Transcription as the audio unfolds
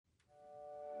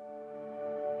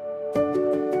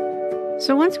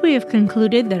So once we have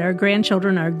concluded that our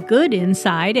grandchildren are good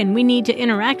inside and we need to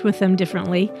interact with them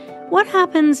differently, what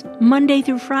happens Monday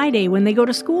through Friday when they go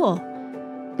to school?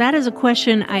 That is a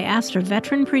question I asked a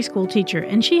veteran preschool teacher,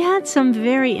 and she had some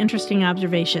very interesting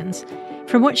observations.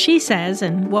 From what she says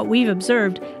and what we've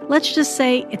observed, let's just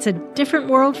say it's a different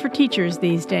world for teachers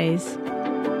these days.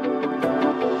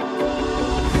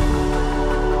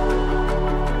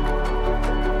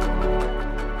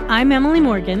 I'm Emily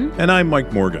Morgan. And I'm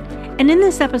Mike Morgan. And in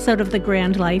this episode of The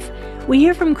Grand Life, we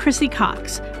hear from Chrissy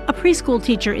Cox, a preschool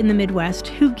teacher in the Midwest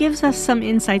who gives us some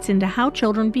insights into how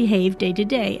children behave day to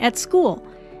day at school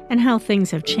and how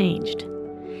things have changed.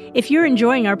 If you're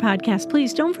enjoying our podcast,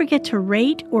 please don't forget to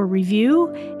rate or review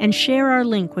and share our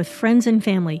link with friends and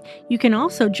family. You can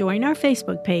also join our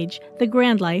Facebook page, The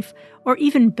Grand Life, or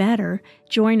even better,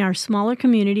 join our smaller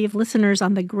community of listeners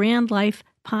on the Grand Life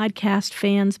Podcast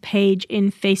Fans page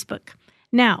in Facebook.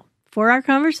 Now, for our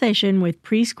conversation with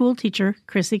preschool teacher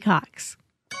Chrissy Cox.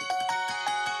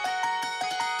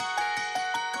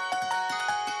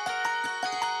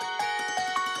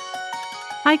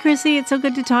 Hi, Chrissy. It's so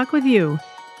good to talk with you.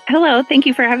 Hello. Thank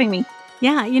you for having me.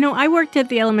 Yeah, I worked at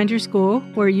the elementary school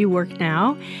where you work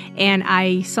now, and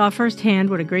I saw firsthand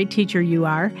what a great teacher you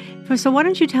are. So why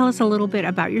don't you tell us a little bit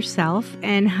about yourself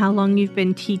and how long you've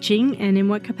been teaching and in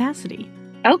what capacity?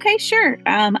 Okay, sure.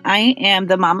 I am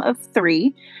the mom of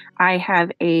three. I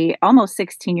have a almost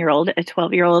 16-year-old, a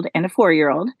 12-year-old, and a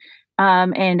 4-year-old.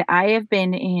 And I have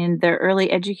been in the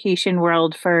early education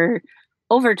world for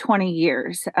over 20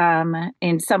 years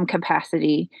in some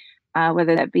capacity,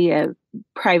 whether that be a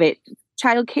private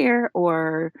childcare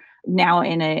or now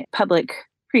in a public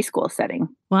preschool setting.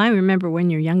 Well, I remember when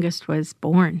your youngest was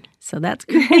born, so that's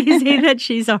crazy that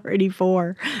she's already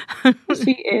 4.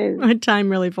 She is. Time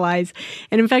really flies.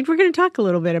 And in fact, we're going to talk a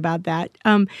little bit about that.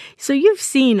 So you've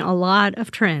seen a lot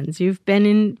of trends. You've been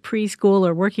in preschool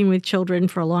or working with children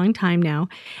for a long time now.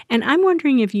 And I'm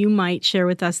wondering if you might share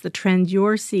with us the trends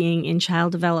you're seeing in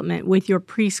child development with your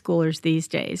preschoolers these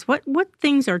days. What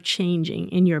things are changing,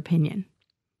 in your opinion?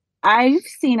 I've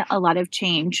seen a lot of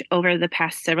change over the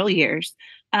past several years.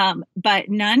 But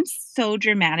none so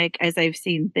dramatic as I've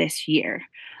seen this year.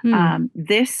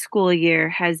 This school year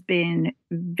has been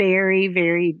very,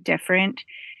 very different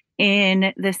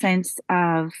in the sense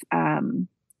of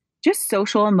just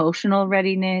social, emotional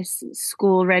readiness,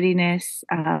 school readiness,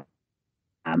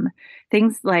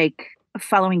 things like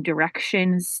following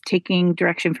directions, taking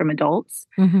direction from adults,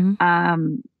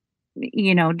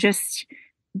 just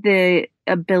the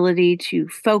ability to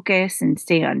focus and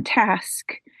stay on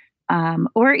task.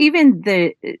 Or even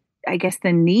the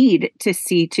need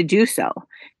to do so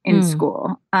in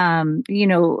school.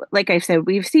 Like I said,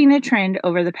 we've seen a trend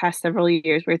over the past several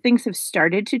years where things have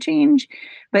started to change,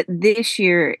 but this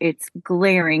year it's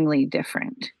glaringly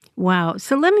different. Wow.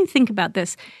 So let me think about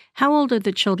this. How old are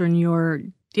the children you're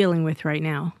dealing with right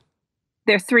now?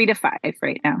 They're 3 to 5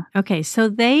 right now. Okay. So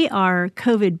they are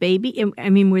COVID baby. I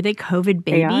mean, were they COVID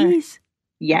babies?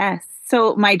 Yes.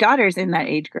 So my daughter's in that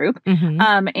age group.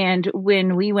 And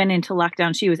when we went into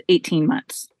lockdown, she was 18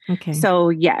 months. Okay. So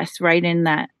yes, right in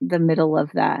the middle of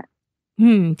that.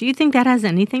 Do you think that has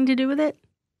anything to do with it?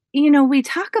 We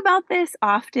talk about this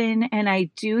often, and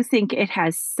I do think it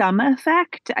has some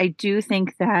effect. I do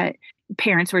think that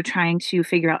parents were trying to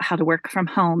figure out how to work from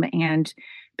home and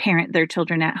parent their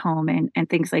children at home and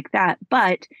things like that.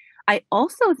 But I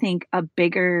also think a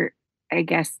bigger,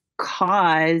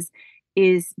 cause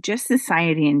is just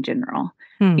society in general.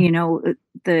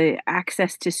 The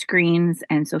access to screens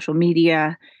and social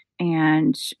media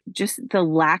and just the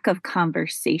lack of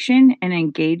conversation and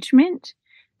engagement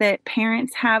that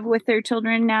parents have with their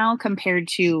children now compared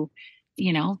to,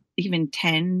 even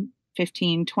 10,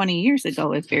 15, 20 years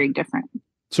ago is very different.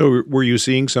 So were you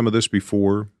seeing some of this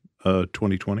before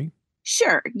 2020?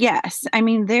 Sure. Yes. I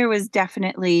mean, there was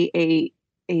definitely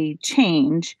a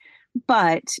change,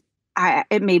 but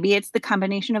maybe it's the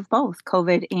combination of both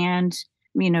COVID and,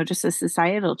 just a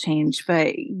societal change.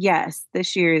 But yes,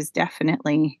 this year has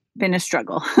definitely been a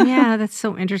struggle. Yeah, that's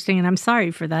so interesting. And I'm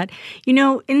sorry for that.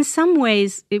 In some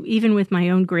ways, even with my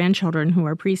own grandchildren who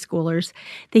are preschoolers,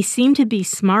 they seem to be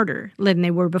smarter than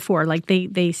they were before. Like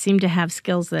they seem to have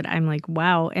skills that I'm like,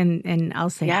 wow. And I'll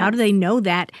say, How do they know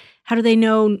that? How do they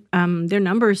know their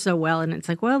numbers so well? And it's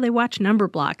like, well, they watch number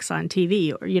blocks on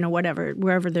TV or, whatever,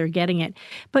 wherever they're getting it.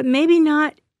 But maybe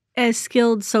not as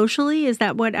skilled socially. Is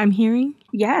that what I'm hearing?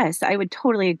 Yes, I would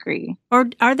totally agree. Or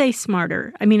are they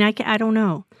smarter? I mean, I don't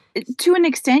know. To an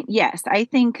extent, yes. I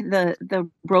think the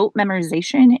rote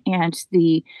memorization and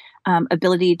the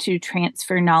ability to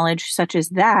transfer knowledge such as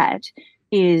that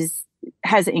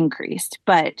has increased.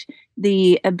 But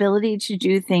the ability to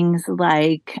do things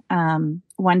like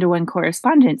one-to-one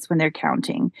correspondence when they're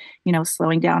counting,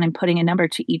 slowing down and putting a number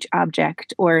to each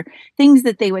object, or things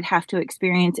that they would have to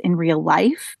experience in real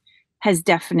life has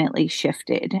definitely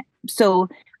shifted. So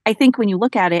I think when you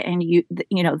look at it and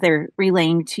they're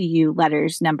relaying to you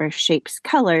letters, numbers, shapes,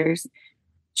 colors,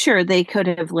 sure, they could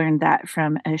have learned that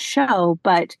from a show,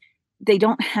 but they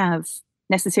don't have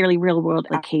necessarily real world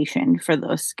application for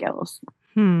those skills.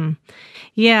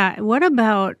 Yeah. What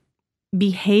about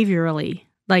behaviorally?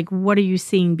 Like, what are you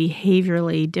seeing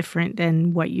behaviorally different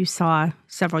than what you saw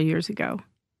several years ago?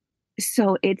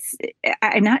 So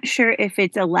I'm not sure if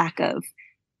it's a lack of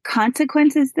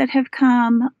consequences that have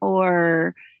come,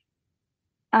 or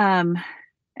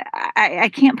I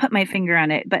can't put my finger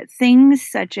on it, but things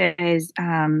such as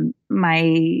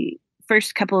my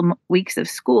first couple of weeks of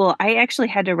school, I actually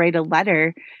had to write a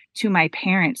letter to my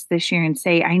parents this year and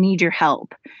say, I need your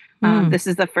help. This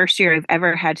is the first year I've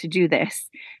ever had to do this,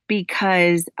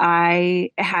 because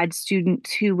I had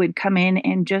students who would come in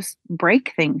and just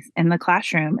break things in the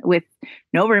classroom with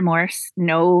no remorse,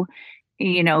 no,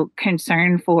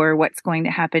 concern for what's going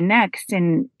to happen next.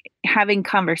 And having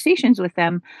conversations with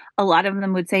them, a lot of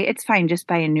them would say, it's fine, just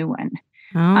buy a new one.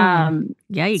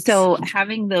 Yikes. So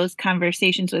having those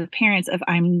conversations with parents of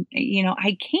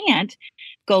I can't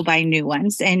go buy new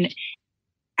ones. And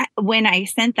when I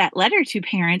sent that letter to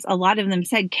parents, a lot of them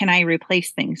said, can I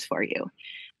replace things for you?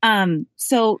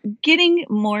 So getting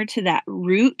more to that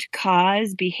root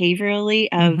cause behaviorally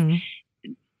of,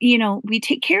 we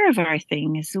take care of our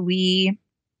things.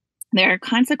 There are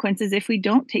consequences if we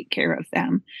don't take care of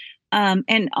them.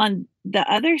 And on the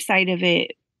other side of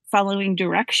it, following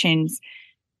directions,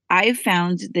 I've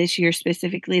found this year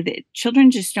specifically that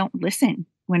children just don't listen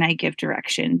when I give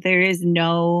direction. There is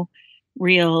no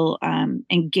real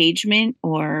engagement,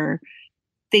 or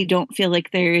they don't feel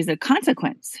like there is a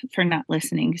consequence for not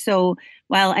listening. So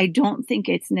while I don't think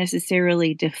it's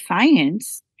necessarily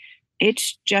defiance,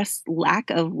 it's just lack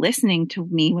of listening to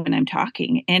me when I'm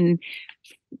talking. And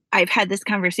I've had this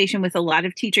conversation with a lot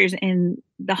of teachers in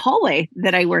the hallway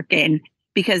that I work in,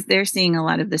 because they're seeing a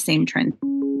lot of the same trends.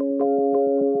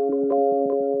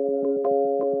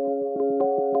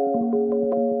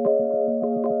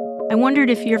 I wondered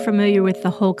if you're familiar with the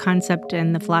whole concept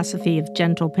and the philosophy of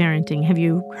gentle parenting. Have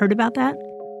you heard about that?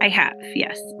 I have,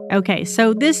 yes. Okay,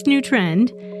 so this new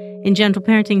trend in gentle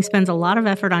parenting spends a lot of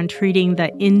effort on treating the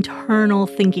internal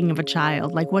thinking of a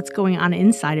child, like what's going on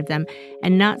inside of them,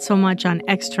 and not so much on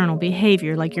external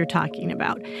behavior like you're talking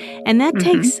about. And that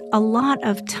takes a lot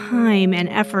of time and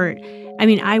effort. I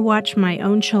mean, I watch my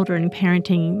own children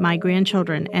parenting my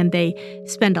grandchildren, and they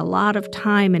spend a lot of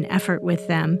time and effort with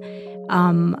them,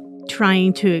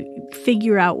 trying to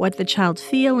figure out what the child's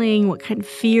feeling, what kind of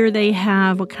fear they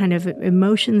have, what kind of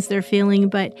emotions they're feeling.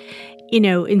 But,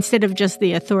 instead of just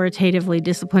the authoritatively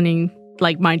disciplining,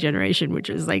 like my generation, which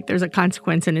is like there's a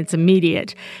consequence and it's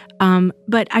immediate.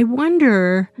 But I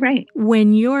wonder,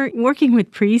 when you're working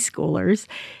with preschoolers,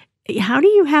 how do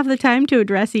you have the time to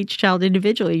address each child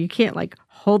individually? You can't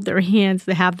hold their hands,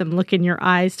 to have them look in your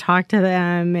eyes, talk to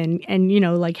them, and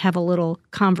have a little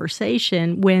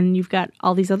conversation when you've got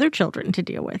all these other children to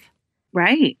deal with.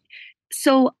 Right.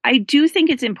 So I do think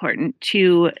it's important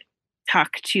to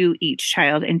talk to each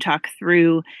child and talk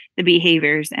through the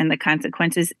behaviors and the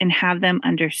consequences and have them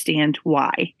understand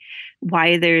why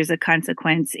there's a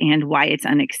consequence and why it's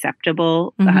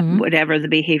unacceptable, whatever the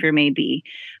behavior may be.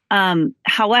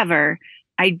 However,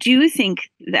 I do think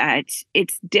that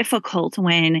it's difficult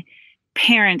when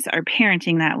parents are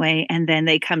parenting that way and then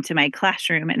they come to my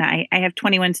classroom, and I have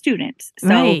 21 students.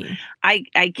 So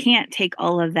I can't take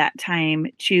all of that time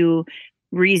to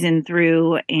reason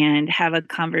through and have a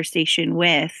conversation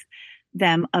with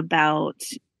them about,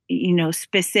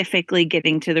 specifically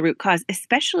getting to the root cause,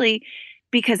 especially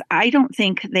because I don't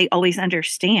think they always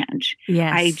understand.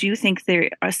 Yes. I do think there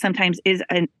sometimes is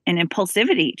an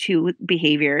impulsivity to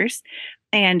behaviors,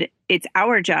 and it's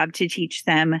our job to teach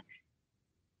them,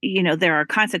 there are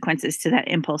consequences to that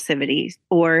impulsivity,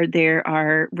 or there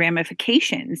are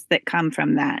ramifications that come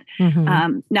from that.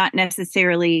 Not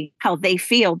necessarily how they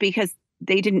feel, because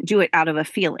they didn't do it out of a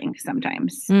feeling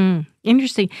sometimes.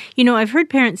 Interesting. I've heard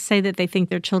parents say that they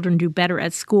think their children do better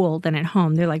at school than at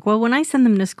home. They're like, well, when I send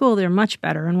them to school, they're much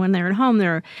better. And when they're at home,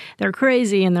 they're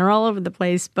crazy and they're all over the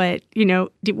place. But,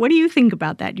 what do you think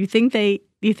about that?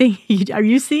 Are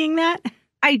you seeing that?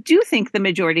 I do think the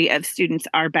majority of students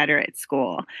are better at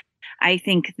school. I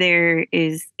think there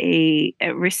is a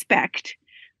respect.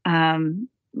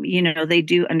 They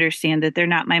do understand that they're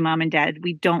not my mom and dad.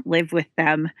 We don't live with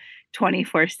them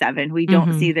 24/7. We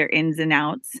don't see their ins and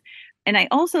outs. And I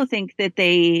also think that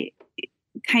they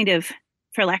kind of,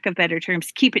 for lack of better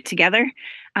terms, keep it together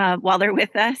while they're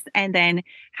with us, and then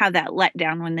have that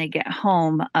letdown when they get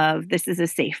home of this is a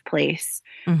safe place.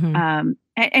 Mm-hmm.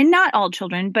 And not all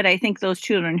children, but I think those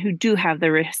children who do have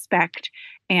the respect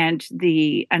and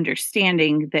the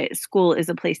understanding that school is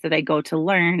a place that I go to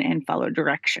learn and follow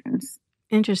directions.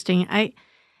 Interesting.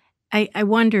 I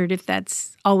wondered if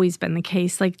that's always been the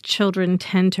case. Like children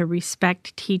tend to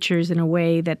respect teachers in a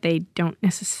way that they don't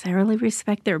necessarily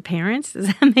respect their parents. Does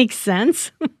that make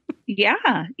sense?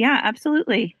 Yeah,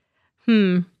 absolutely.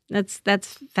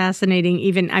 That's fascinating.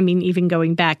 Even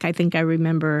going back, I think I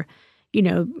remember,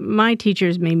 my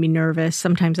teachers made me nervous.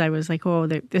 Sometimes I was like, oh,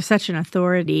 they're such an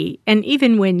authority. And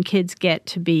even when kids get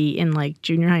to be in like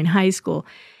junior high and high school,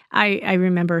 I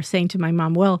remember saying to my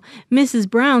mom, well, Mrs.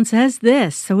 Brown says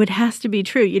this, so it has to be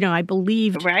true. I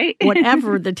believed right?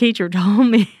 whatever the teacher told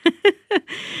me.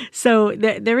 So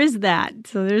there is that.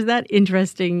 So there's that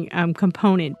interesting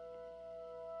component.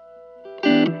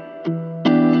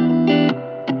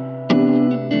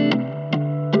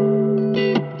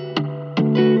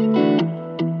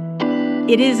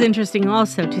 It is interesting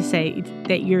also to say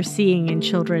that you're seeing in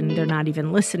children they're not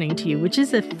even listening to you, which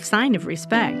is a sign of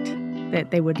respect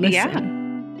that they would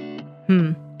listen.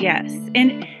 Yeah. Yes.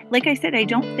 And like I said, I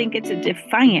don't think it's a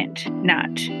defiant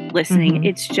not listening. Mm-hmm.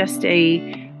 It's just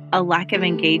a lack of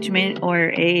engagement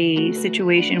or a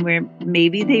situation where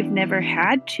maybe they've never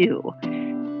had to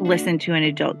listen to an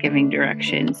adult giving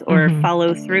directions or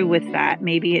follow through with that.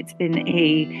 Maybe it's been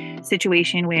a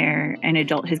situation where an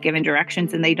adult has given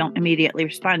directions and they don't immediately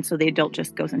respond. So the adult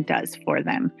just goes and does for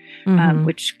them,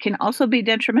 which can also be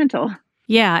detrimental.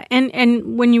 Yeah.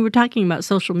 And when you were talking about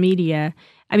social media,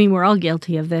 we're all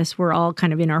guilty of this. We're all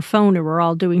kind of in our phone or we're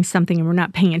all doing something and we're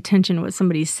not paying attention to what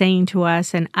somebody's saying to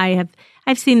us. And I've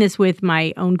seen this with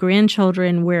my own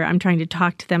grandchildren where I'm trying to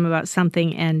talk to them about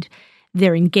something and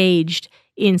they're engaged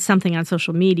in something on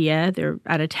social media, they're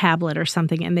at a tablet or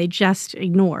something, and they just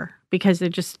ignore because they're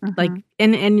just like,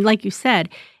 and like you said,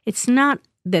 it's not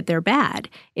that they're bad,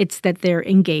 it's that they're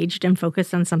engaged and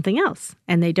focused on something else,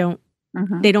 and they don't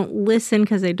listen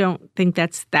because they don't think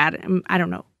that's that, I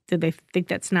don't know, do they think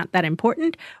that's not that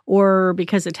important, or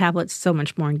because the tablet's so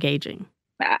much more engaging?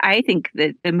 I think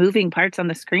that the moving parts on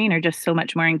the screen are just so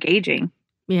much more engaging.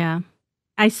 Yeah.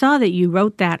 I saw that you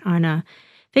wrote that on a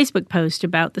Facebook post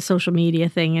about the social media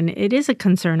thing, and it is a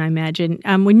concern, I imagine.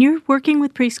 When you're working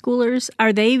with preschoolers,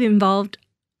 are they involved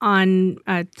on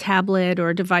a tablet or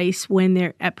a device when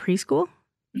they're at preschool?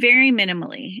 Very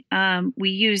minimally. We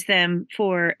use them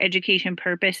for education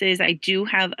purposes. I do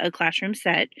have a classroom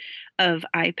set of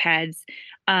iPads.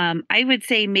 I would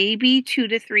say maybe 2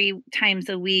 to 3 times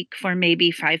a week for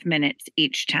maybe 5 minutes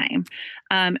each time.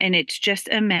 And it's just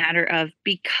a matter of,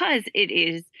 because it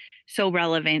is so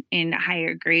relevant in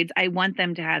higher grades, I want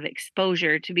them to have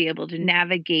exposure to be able to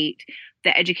navigate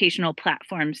the educational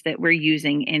platforms that we're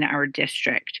using in our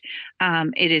district.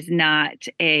 It is not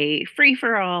a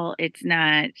free-for-all. It's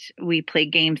not we play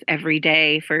games every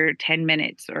day for 10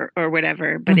 minutes or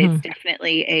whatever, but it's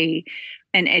definitely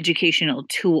an educational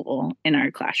tool in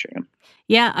our classroom.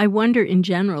 Yeah, I wonder in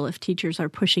general if teachers are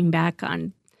pushing back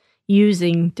on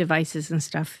using devices and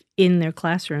stuff in their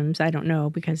classrooms. I don't know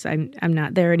because I'm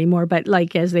not there anymore. But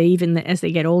like as they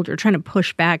get older, trying to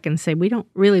push back and say we don't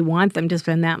really want them to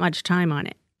spend that much time on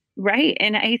it. Right,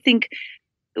 and I think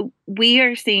we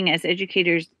are seeing as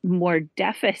educators more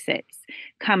deficits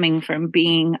coming from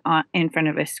being in front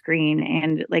of a screen,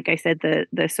 and like I said,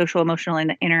 the social, emotional,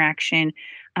 and the interaction.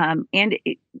 And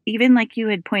even like you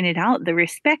had pointed out, the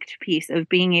respect piece of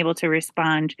being able to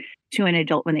respond to an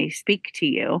adult when they speak to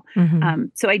you.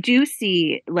 So I do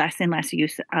see less and less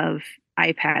use of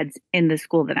iPads in the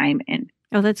school that I'm in.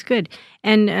 Oh, that's good.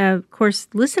 And of course,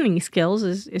 listening skills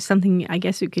is something I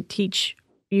guess you could teach.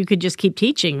 You could just keep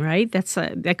teaching, right?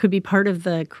 That could be part of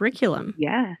the curriculum.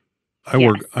 Yeah.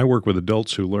 I work with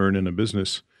adults who learn in a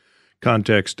business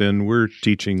context, and we're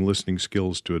teaching listening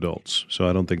skills to adults. So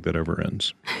I don't think that ever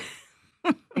ends.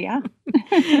 Yeah.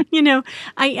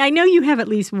 I know you have at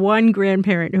least one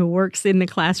grandparent who works in the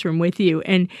classroom with you.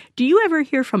 And do you ever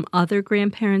hear from other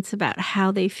grandparents about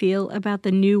how they feel about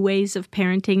the new ways of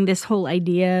parenting, this whole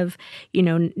idea of,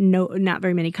 not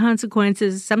very many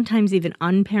consequences, sometimes even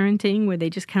unparenting, where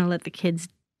they just kind of let the kids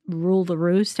rule the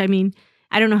roost? I mean,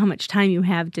 I don't know how much time you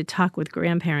have to talk with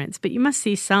grandparents, but you must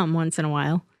see some once in a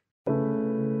while.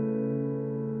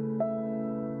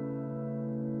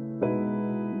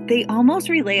 They almost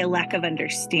relay a lack of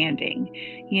understanding,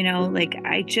 like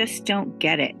I just don't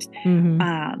get it.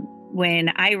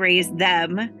 When I raised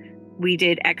them, we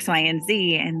did X, Y, and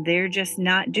Z, and they're just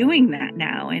not doing that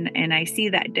now. And I see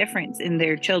that difference in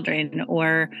their children,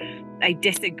 or I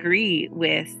disagree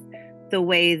with the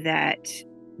way that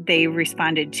they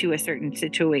responded to a certain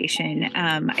situation.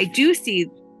 I do see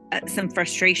some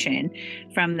frustration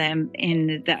from them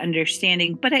in the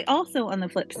understanding, but I also, on the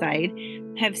flip side,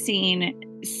 have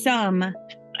seen some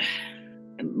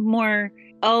more,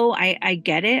 I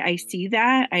get it. I see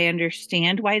that. I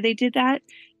understand why they did that.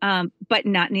 But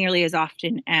not nearly as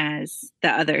often as the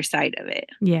other side of it.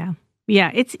 Yeah.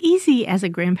 Yeah. It's easy as a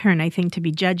grandparent, I think, to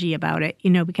be judgy about it,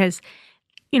 because,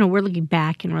 we're looking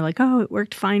back and we're like, oh, it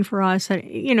worked fine for us.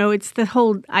 It's the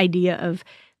whole idea of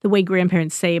the way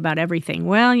grandparents say about everything.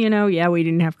 Well, yeah, we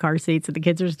didn't have car seats and the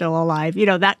kids are still alive,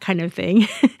 that kind of thing.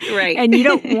 Right. And you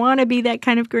don't want to be that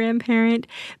kind of grandparent.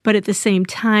 But at the same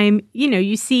time,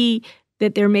 you see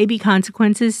that there may be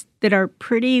consequences that are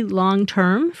pretty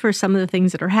long-term for some of the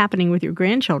things that are happening with your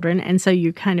grandchildren. And so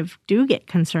you kind of do get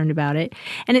concerned about it.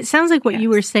 And it sounds like what you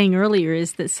were saying earlier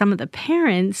is that some of the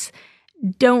parents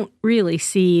don't really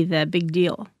see the big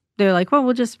deal. They're like, well,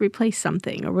 we'll just replace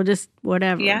something, or we'll just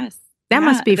whatever. Yes. That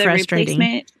must be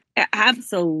frustrating.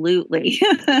 Absolutely.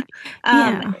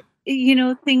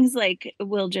 Things like,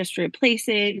 we'll just replace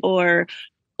it, or,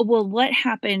 well, what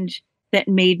happened that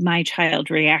made my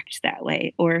child react that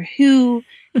way, or who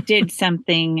did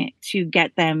something to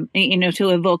get them, to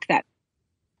evoke that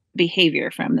behavior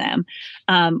from them,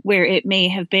 where it may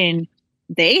have been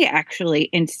they actually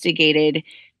instigated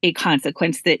a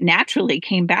consequence that naturally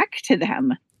came back to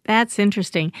them. That's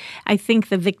interesting. I think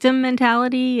the victim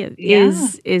mentality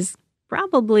is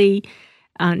probably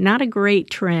not a great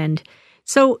trend.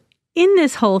 So in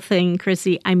this whole thing,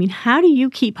 Chrissy, how do you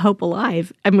keep hope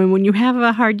alive? When you have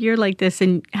a hard year like this,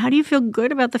 and how do you feel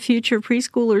good about the future of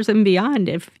preschoolers and beyond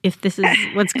if this is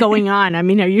what's going on?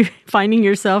 Are you finding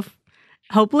yourself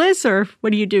hopeless, or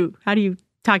what do you do? How do you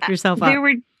talk yourself up?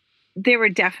 There were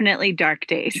definitely dark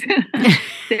days.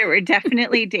 There were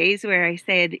definitely days where I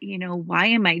said, why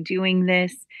am I doing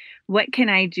this? What can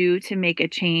I do to make a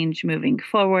change moving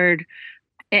forward?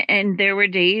 And there were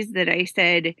days that I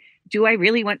said, do I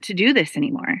really want to do this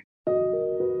anymore?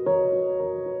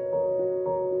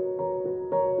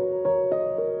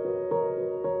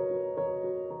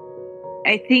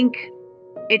 I think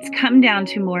it's come down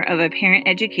to more of a parent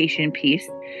education piece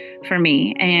for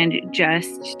me, and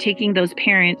just taking those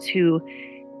parents who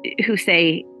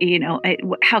say,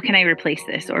 how can I replace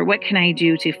this? Or what can I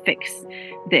do to fix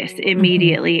this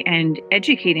immediately? And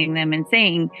educating them and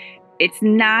saying, it's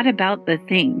not about the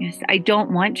things. I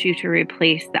don't want you to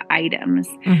replace the items.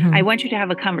 I want you to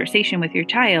have a conversation with your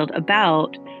child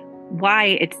about why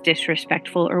it's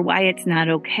disrespectful, or why it's not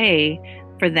okay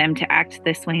for them to act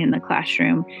this way in the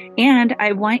classroom. And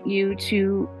I want you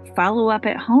to follow up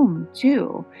at home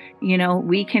too.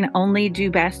 We can only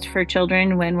do best for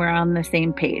children when we're on the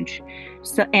same page.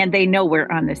 So, and they know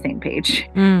we're on the same page.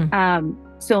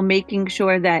 So making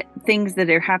sure that things that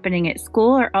are happening at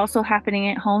school are also happening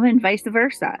at home, and vice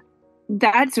versa.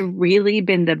 That's really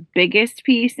been the biggest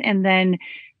piece. And then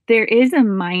there is a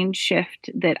mind shift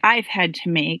that I've had to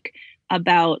make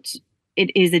about,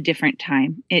 it is a different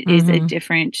time. It is a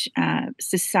different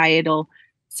societal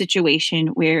situation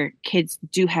where kids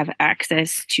do have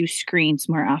access to screens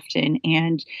more often.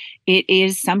 And it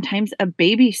is sometimes a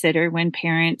babysitter when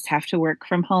parents have to work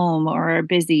from home or are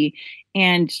busy.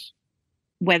 And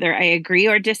whether I agree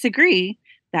or disagree,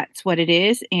 that's what it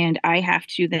is. And I have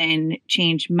to then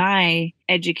change my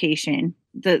education,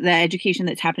 the education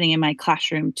that's happening in my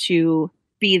classroom, to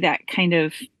be that kind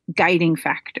of guiding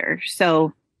factor.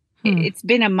 So it's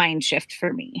been a mind shift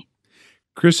for me.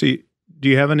 Chrissy, do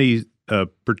you have any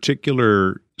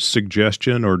particular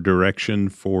suggestion or direction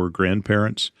for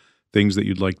grandparents, things that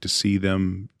you'd like to see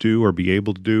them do or be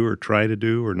able to do or try to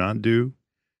do or not do?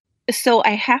 So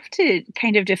I have to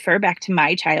kind of defer back to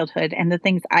my childhood and the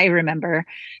things I remember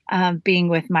being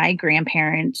with my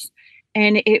grandparents.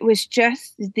 And it was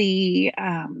just the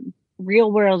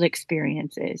real world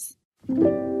experiences.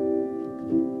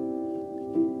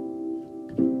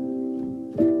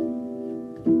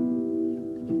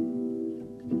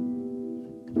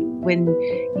 When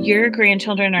your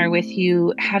grandchildren are with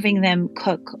you, having them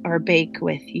cook or bake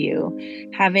with you,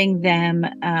 having them,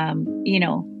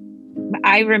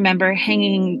 I remember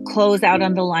hanging clothes out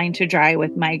on the line to dry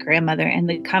with my grandmother, and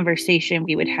the conversation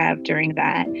we would have during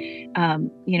that,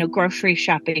 grocery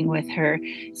shopping with her.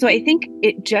 So I think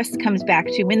it just comes back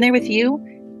to, when they're with you,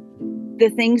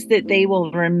 the things that they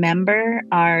will remember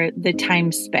are the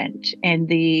time spent and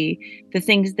the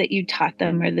things that you taught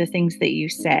them, or the things that you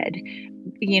said.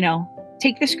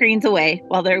 take the screens away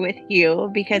while they're with you,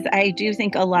 because I do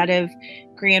think a lot of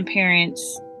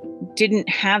grandparents didn't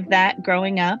have that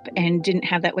growing up and didn't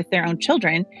have that with their own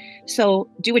children. So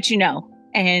do what you know,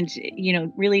 and,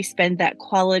 really spend that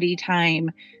quality time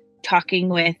talking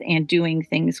with and doing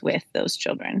things with those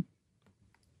children.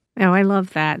 Oh, I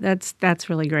love that. That's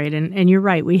really great. And you're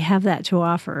right. We have that to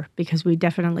offer because we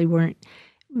definitely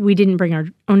we didn't bring our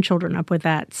own children up with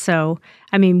that. So,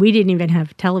 I mean, we didn't even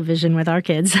have television with our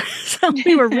kids. So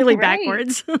we were really Right.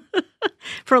 backwards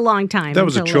for a long time. That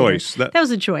was a until later. choice. That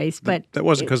was a choice, but That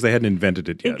wasn't because they hadn't invented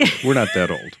it yet. We're not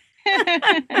that old.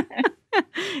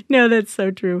 No, that's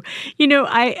so true.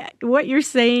 What you're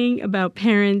saying about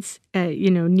parents,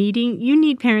 you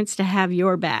need parents to have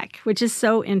your back, which is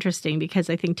so interesting because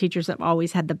I think teachers have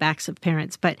always had the backs of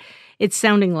parents, but it's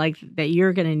sounding like that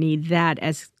you're going to need that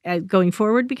as going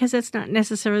forward because that's not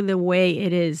necessarily the way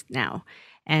it is now.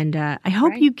 And I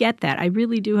hope Right. you get that. I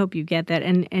really do hope you get that.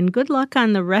 And good luck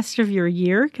on the rest of your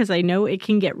year because I know it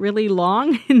can get really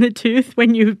long in the tooth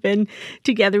when you've been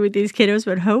together with these kiddos.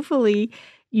 But hopefully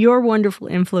your wonderful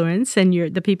influence and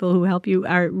the people who help you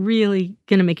are really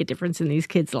going to make a difference in these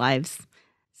kids' lives.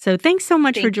 So thanks so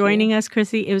much for Thank joining you. us,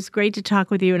 Chrissy. It was great to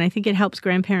talk with you. And I think it helps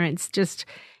grandparents just,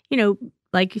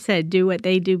 like you said, do what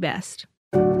they do best.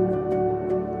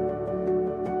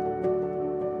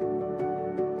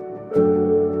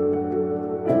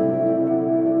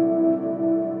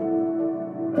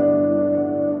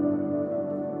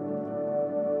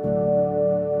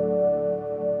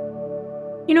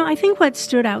 I think what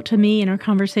stood out to me in our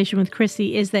conversation with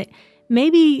Chrissy is that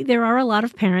maybe there are a lot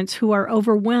of parents who are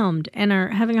overwhelmed and are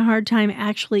having a hard time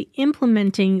actually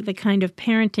implementing the kind of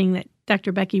parenting that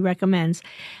Dr. Becky recommends.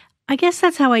 I guess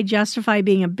that's how I justify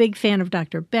being a big fan of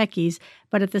Dr. Becky's,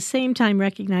 but at the same time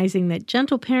recognizing that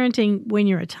gentle parenting when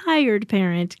you're a tired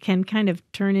parent can kind of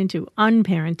turn into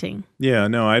unparenting. Yeah,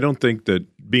 no, I don't think that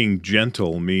being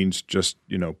gentle means just,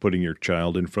 putting your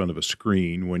child in front of a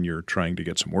screen when you're trying to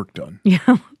get some work done.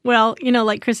 Yeah. Well,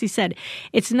 like Chrissy said,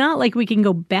 it's not like we can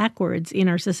go backwards in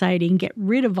our society and get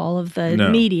rid of all of the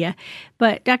media.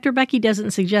 But Dr. Becky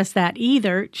doesn't suggest that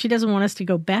either. She doesn't want us to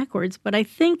go backwards. But I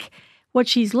think what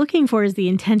she's looking for is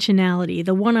the intentionality,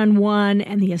 the one-on-one,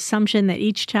 and the assumption that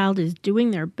each child is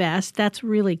doing their best. That's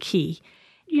really key.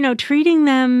 Treating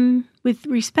them with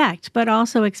respect, but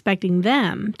also expecting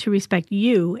them to respect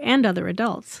you and other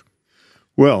adults.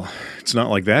 Well, it's not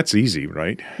like that's easy,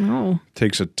 right? No. It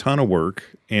takes a ton of work,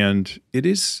 and it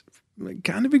is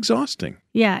kind of exhausting.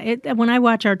 Yeah. When I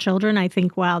watch our children, I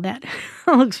think, wow, that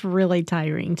looks really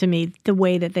tiring to me, the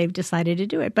way that they've decided to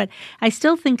do it. But I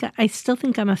still think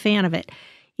I'm a fan of it.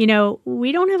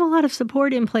 We don't have a lot of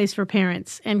support in place for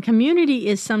parents, and community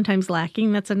is sometimes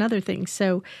lacking. That's another thing.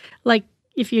 So,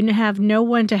 if you have no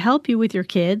one to help you with your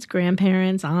kids,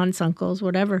 grandparents, aunts, uncles,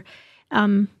 whatever,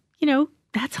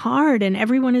 that's hard. And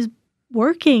everyone is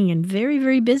working and very,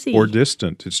 very busy. Or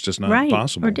distant. It's just not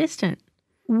possible. Or distant.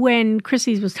 When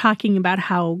Chrissy was talking about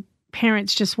how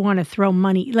parents just want to throw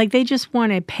money, like they just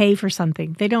want to pay for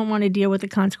something. They don't want to deal with the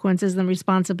consequences and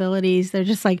responsibilities. They're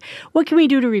just like, what can we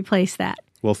do to replace that?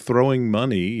 Well, throwing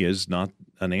money is not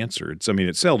an answer.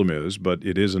 It seldom is, but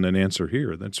it isn't an answer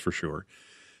here, that's for sure.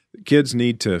 Kids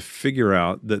need to figure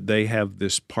out that they have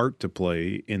this part to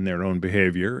play in their own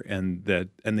behavior, and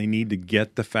they need to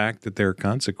get the fact that there are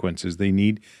consequences. They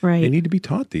need to be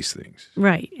taught these things.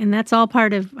 Right. And that's all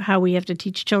part of how we have to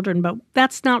teach children, but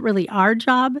that's not really our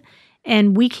job,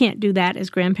 and we can't do that as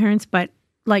grandparents. But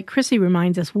like Chrissy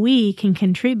reminds us, we can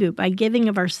contribute by giving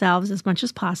of ourselves as much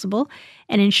as possible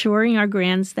and ensuring our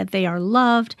grands that they are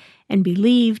loved and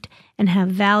believed and have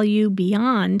value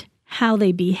beyond how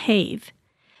they behave.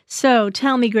 So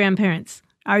tell me, grandparents,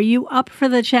 are you up for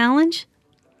the challenge?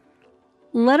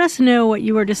 Let us know what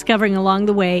you are discovering along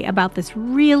the way about this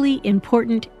really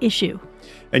important issue.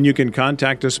 And you can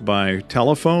contact us by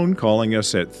telephone, calling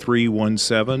us at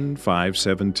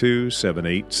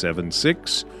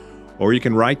 317-572-7876, or you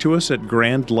can write to us at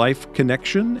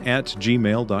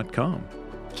grandlifeconnection@gmail.com.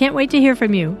 Can't wait to hear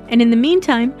from you. And in the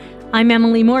meantime, I'm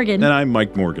Emily Morgan. And I'm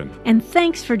Mike Morgan. And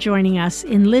thanks for joining us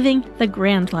in Living the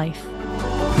Grand Life.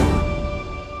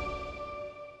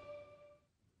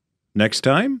 Next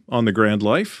time on The Grand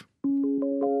Life.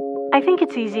 I think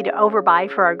it's easy to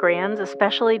overbuy for our grands,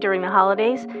 especially during the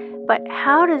holidays, but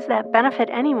how does that benefit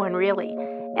anyone really?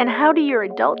 And how do your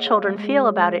adult children feel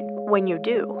about it when you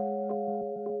do?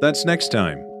 That's next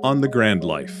time on The Grand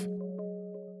Life.